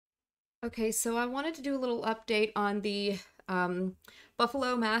Okay, so I wanted to do a little update on the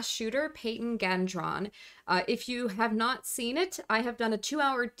Buffalo mass shooter, Payton Gendron. If you have not seen it, I have done a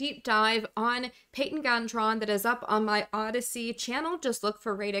 2-hour deep dive on Payton Gendron that is up on my Odyssey channel. Just look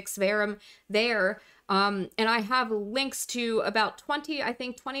for Radix Verum there. And I have links to about 20, I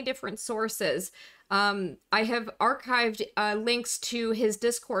think 20 different sources. I have archived links to his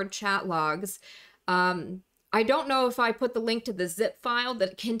Discord chat logs. I don't know if I put the link to the zip file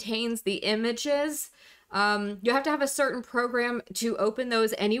that contains the images. You have to have a certain program to open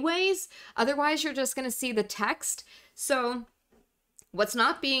those anyways. Otherwise, you're just going to see the text. So what's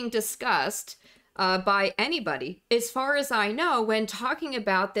not being discussed by anybody, as far as I know, when talking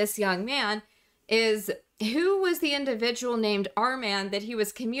about this young man, is who was the individual named Armand that he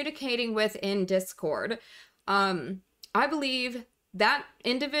was communicating with in Discord. I believe that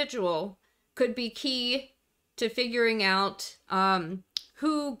individual could be key to figuring out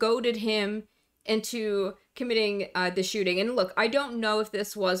who goaded him into committing the shooting. And look, I don't know if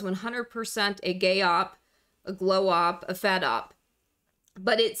this was 100% a gay op, a glow op, a fed op,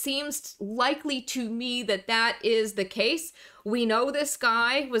 but it seems likely to me that that is the case. We know this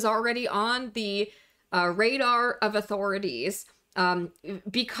guy was already on the radar of authorities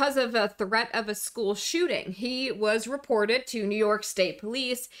because of a threat of a school shooting. He was reported to New York State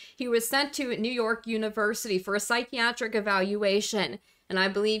Police. He was sent to New York University for a psychiatric evaluation, and I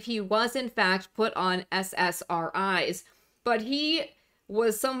believe he was in fact put on SSRIs. But he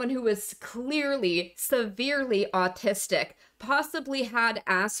was someone who was clearly severely autistic, possibly had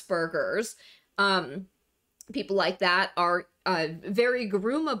Asperger's. People like that are very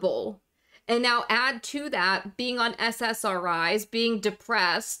groomable. And now add to that being on SSRIs, being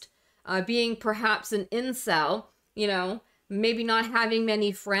depressed, being perhaps an incel, you know, maybe not having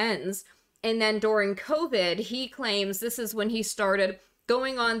many friends. And then during COVID, he claims this is when he started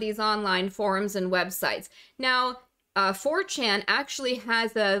going on these online forums and websites. Now, 4chan actually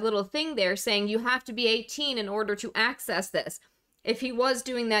has a little thing there saying you have to be 18 in order to access this. If he was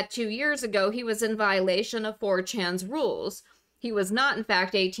doing that 2 years ago, he was in violation of 4chan's rules. He was not, in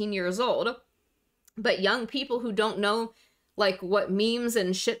fact, 18 years old. But young people who don't know, like, what memes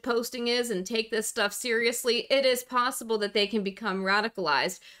and shitposting is and take this stuff seriously, it is possible that they can become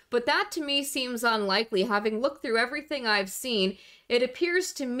radicalized. But that, to me, seems unlikely. Having looked through everything I've seen, it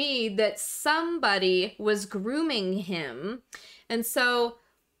appears to me that somebody was grooming him. And so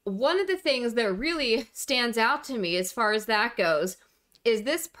one of the things that really stands out to me as far as that goes is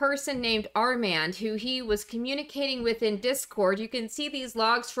this person named Armand, who he was communicating with in Discord. You can see these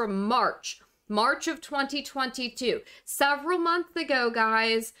logs from March of 2022. Several months ago,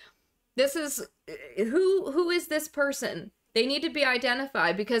 guys. This is, who is this person? They need to be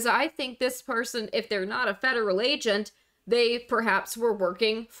identified, because I think this person, if they're not a federal agent, they perhaps were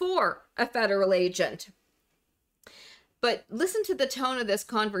working for a federal agent. But listen to the tone of this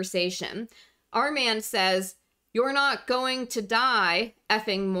conversation. Armand says, "You're not going to die,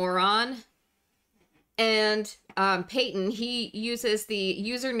 effing moron." And Payton, he uses the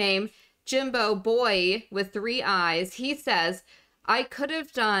username Jimbo Boy with 3 eyes. He says, "I could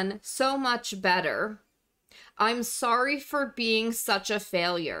have done so much better. I'm sorry for being such a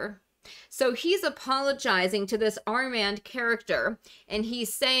failure." So he's apologizing to this Armand character, and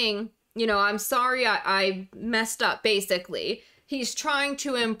he's saying, you know, I'm sorry, I messed up, basically. He's trying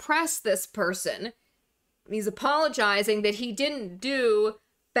to impress this person. He's apologizing that he didn't do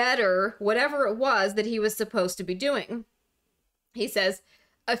better, whatever it was that he was supposed to be doing. He says,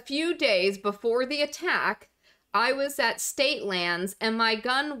 "A few days before the attack, I was at State Lands and my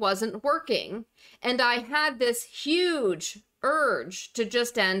gun wasn't working. And I had this huge urge to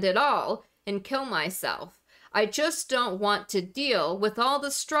just end it all and kill myself. I just don't want to deal with all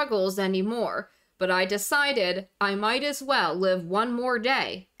the struggles anymore. But I decided I might as well live one more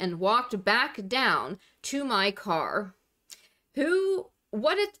day and walked back down to my car."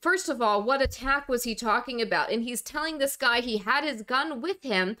 First of all, what attack was he talking about? And he's telling this guy he had his gun with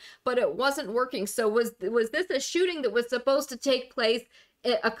him, but it wasn't working. So was this a shooting that was supposed to take place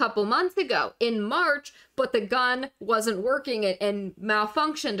a couple months ago in March, but the gun wasn't working and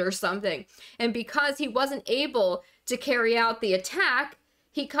malfunctioned or something? And because he wasn't able to carry out the attack,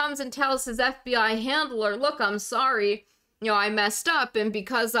 he comes and tells his FBI handler, "Look, I'm sorry, you know, I messed up, and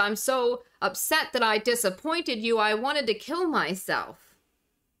because I'm so upset that I disappointed you, I wanted to kill myself."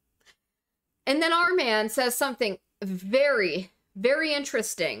 And then Armand says something very, very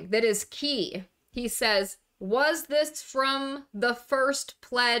interesting that is key. He says, "Was this from the first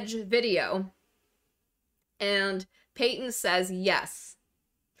pledge video?" And Payton says yes.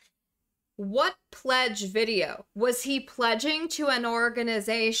 What pledge video? Was he pledging to an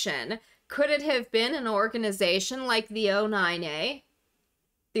organization? Could it have been an organization like the O9A?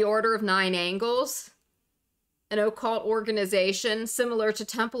 The Order of Nine Angles? An occult organization similar to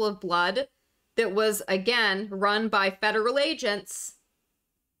Temple of Blood that was, again, run by federal agents.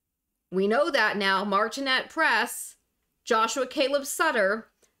 We know that now. Martinet Press, Joshua Caleb Sutter,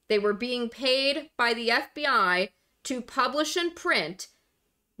 they were being paid by the FBI to publish and print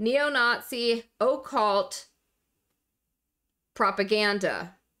neo-Nazi occult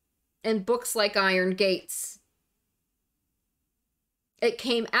propaganda in books like Iron Gates. It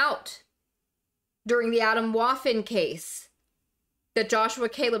came out during the Adam Waffen case that Joshua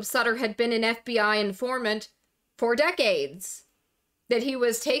Caleb Sutter had been an FBI informant for decades, that he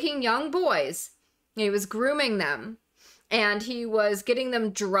was taking young boys, he was grooming them, and he was getting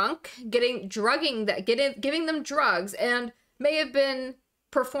them drunk, giving them drugs, and may have been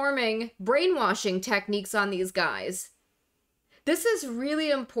performing brainwashing techniques on these guys. This is really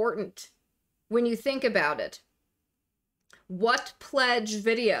important when you think about it. What pledge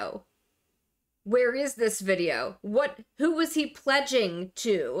video? Where is this video? Who was he pledging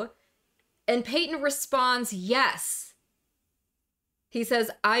to? And Payton responds, yes. He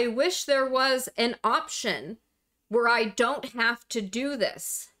says, I wish there was an option where I don't have to do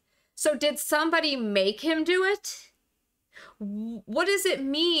this. So did somebody make him do it? What does it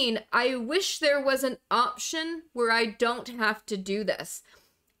mean? I wish there was an option where I don't have to do this.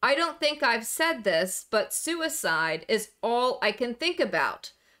 I don't think I've said this, but suicide is all I can think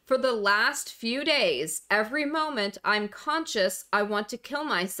about. For the last few days, every moment I'm conscious I want to kill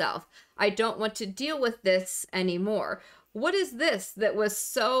myself. I don't want to deal with this anymore. What is this that was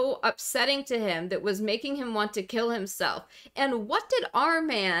so upsetting to him, that was making him want to kill himself? And what did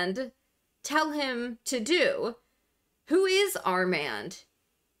Armand tell him to do? Who is Armand?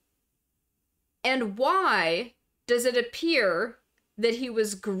 And why does it appear that he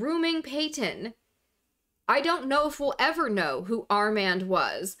was grooming Payton? I don't know if we'll ever know who Armand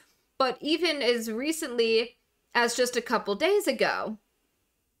was, but even as recently as just a couple days ago,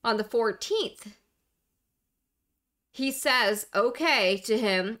 on the 14th, he says, okay, to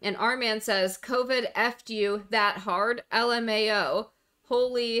him, and Armand says, COVID F'd you that hard, LMAO,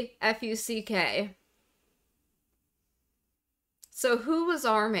 holy F-U-C-K. So who was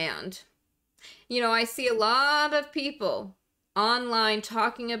Armand? You know, I see a lot of people online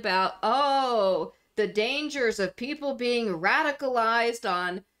talking about, oh, the dangers of people being radicalized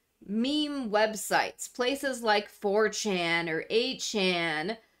on meme websites, places like 4chan or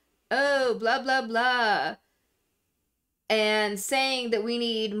 8chan, oh, blah, blah, blah, and saying that we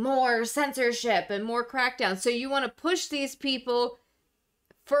need more censorship and more crackdown. So you want to push these people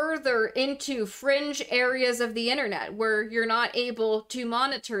further into fringe areas of the internet where you're not able to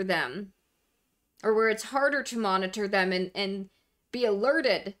monitor them, or where it's harder to monitor them and be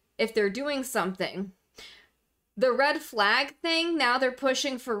alerted if they're doing something. The red flag thing, now they're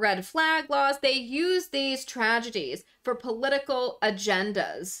pushing for red flag laws. They use these tragedies for political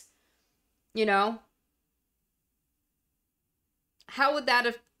agendas. You know? How would that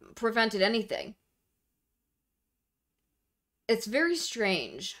have prevented anything? It's very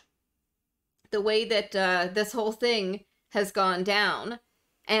strange the way that this whole thing has gone down,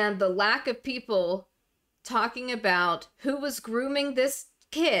 and the lack of people talking about who was grooming this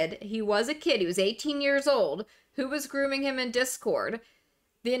kid. He was a kid. He was 18 years old. Who was grooming him in Discord?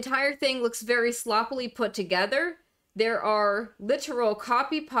 The entire thing looks very sloppily put together. There are literal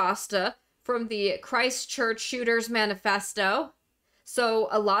copy pasta from the Christchurch Shooters Manifesto. So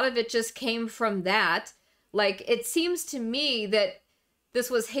a lot of it just came from that. Like, it seems to me that this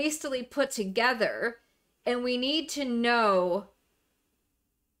was hastily put together, and we need to know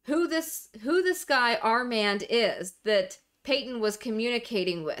who this guy Armand is that Payton was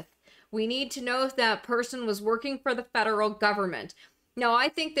communicating with. We need to know if that person was working for the federal government. Now, I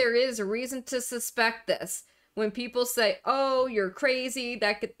think there is a reason to suspect this. When people say, oh, you're crazy,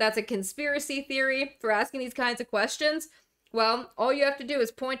 that's a conspiracy theory for asking these kinds of questions, well, all you have to do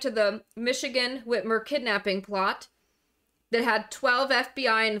is point to the Michigan Whitmer kidnapping plot that had 12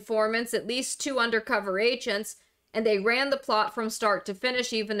 FBI informants, at least 2 undercover agents, and they ran the plot from start to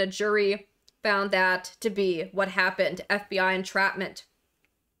finish. Even a jury found that to be what happened, FBI entrapment.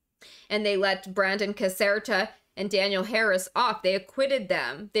 And they let Brandon Caserta and Daniel Harris off. They acquitted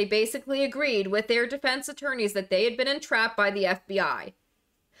them. They basically agreed with their defense attorneys that they had been entrapped by the FBI.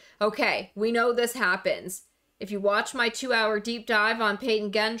 Okay, we know this happens. If you watch my 2-hour deep dive on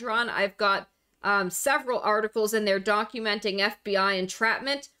Payton Gendron, I've got several articles in there documenting FBI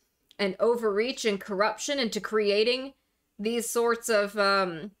entrapment and overreach and corruption into creating these sorts of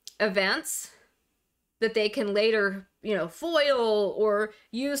events that they can later, you know, foil or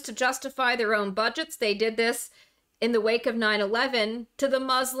use to justify their own budgets. They did this in the wake of 9/11 to the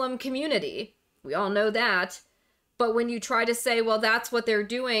Muslim community. We all know that. But when you try to say, well, that's what they're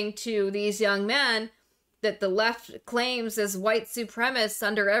doing to these young men that the left claims as white supremacists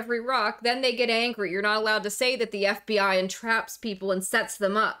under every rock, then they get angry. You're not allowed to say that the FBI entraps people and sets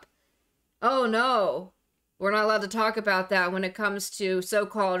them up. Oh no, we're not allowed to talk about that when it comes to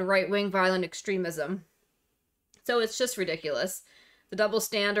so-called right-wing violent extremism. So it's just ridiculous. The double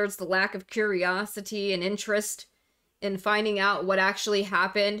standards, the lack of curiosity and interest in finding out what actually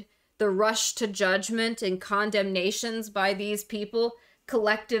happened, the rush to judgment and condemnations by these people,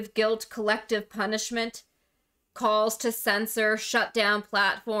 collective guilt, collective punishment, calls to censor, shut down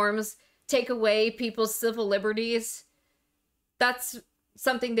platforms, take away people's civil liberties. That's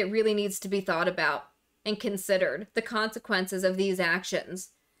something that really needs to be thought about and considered, the consequences of these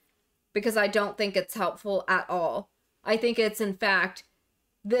actions, because I don't think it's helpful at all. I think it's, in fact,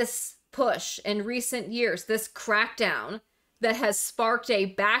 this push in recent years, this crackdown that has sparked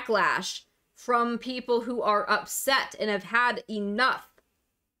a backlash from people who are upset and have had enough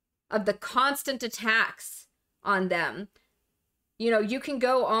of the constant attacks on them. You know, you can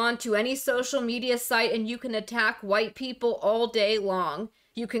go on to any social media site and you can attack white people all day long.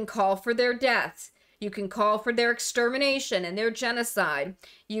 You can call for their deaths. You can call for their extermination and their genocide.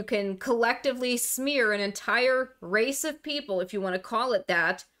 You can collectively smear an entire race of people, if you want to call it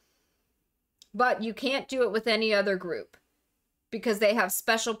that. But you can't do it with any other group because they have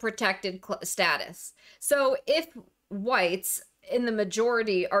special protected status. So if whites in the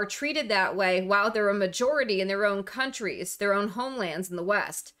majority are treated that way while they're a majority in their own countries, their own homelands in the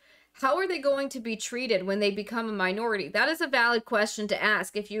West, how are they going to be treated when they become a minority? That is a valid question to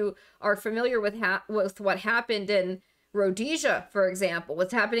ask if you are familiar with what happened in Rhodesia, for example,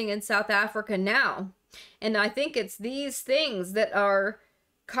 what's happening in South Africa now. And I think it's these things that are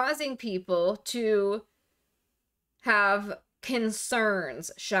causing people to have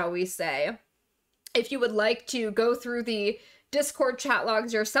concerns, shall we say. If you would like to go through the Discord chat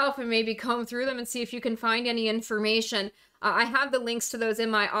logs yourself and maybe comb through them and see if you can find any information, I have the links to those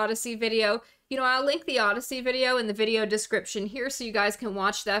in my Odyssey video. You know, I'll link the Odyssey video in the video description here so you guys can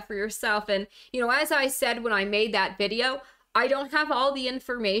watch that for yourself. And, you know, as I said when I made that video, I don't have all the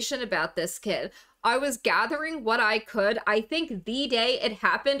information about this kid. I was gathering what I could. I think the day it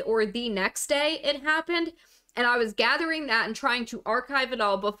happened or the next day it happened. And I was gathering that and trying to archive it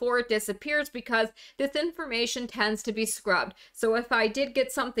all before it disappears because this information tends to be scrubbed. So if I did get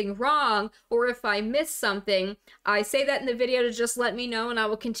something wrong or if I missed something, I say that in the video to just let me know and I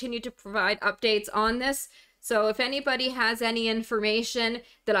will continue to provide updates on this. So if anybody has any information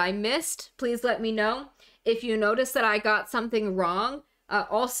that I missed, please let me know. If you notice that I got something wrong,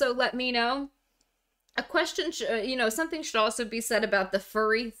 also let me know. A question, you know, something should also be said about the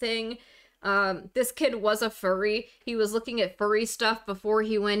furry thing. This kid was a furry. He was looking at furry stuff before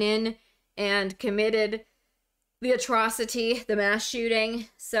he went in and committed the atrocity, the mass shooting.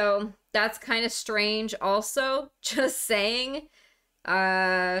 So that's kind of strange also, just saying.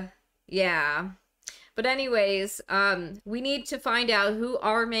 Yeah. But anyways, we need to find out who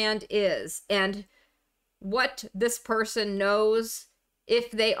Armand is and what this person knows,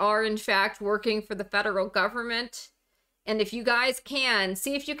 if they are in fact working for the federal government. And if you guys can,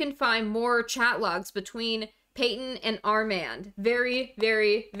 see if you can find more chat logs between Payton and Armand. Very,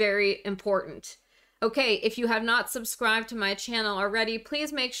 very, very important. Okay, if you have not subscribed to my channel already,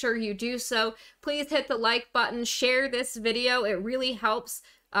 please make sure you do so. Please hit the like button, share this video. It really helps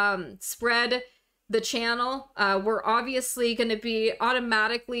spread the channel. We're obviously going to be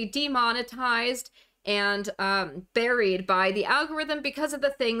automatically demonetized and buried by the algorithm because of the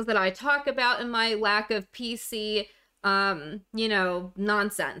things that I talk about in my lack of PC you know,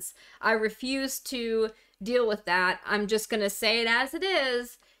 nonsense. I refuse to deal with that. I'm just going to say it as it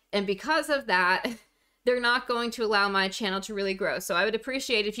is. And because of that, they're not going to allow my channel to really grow. So I would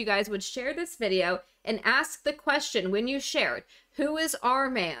appreciate if you guys would share this video and ask the question when you share it. Who is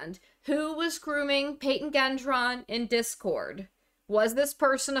Armand? Who was grooming Payton Gendron in Discord? Was this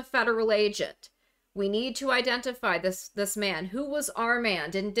person a federal agent? We need to identify this man. Who was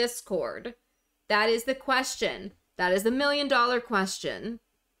Armand in Discord? That is the question. That is the $1 million question.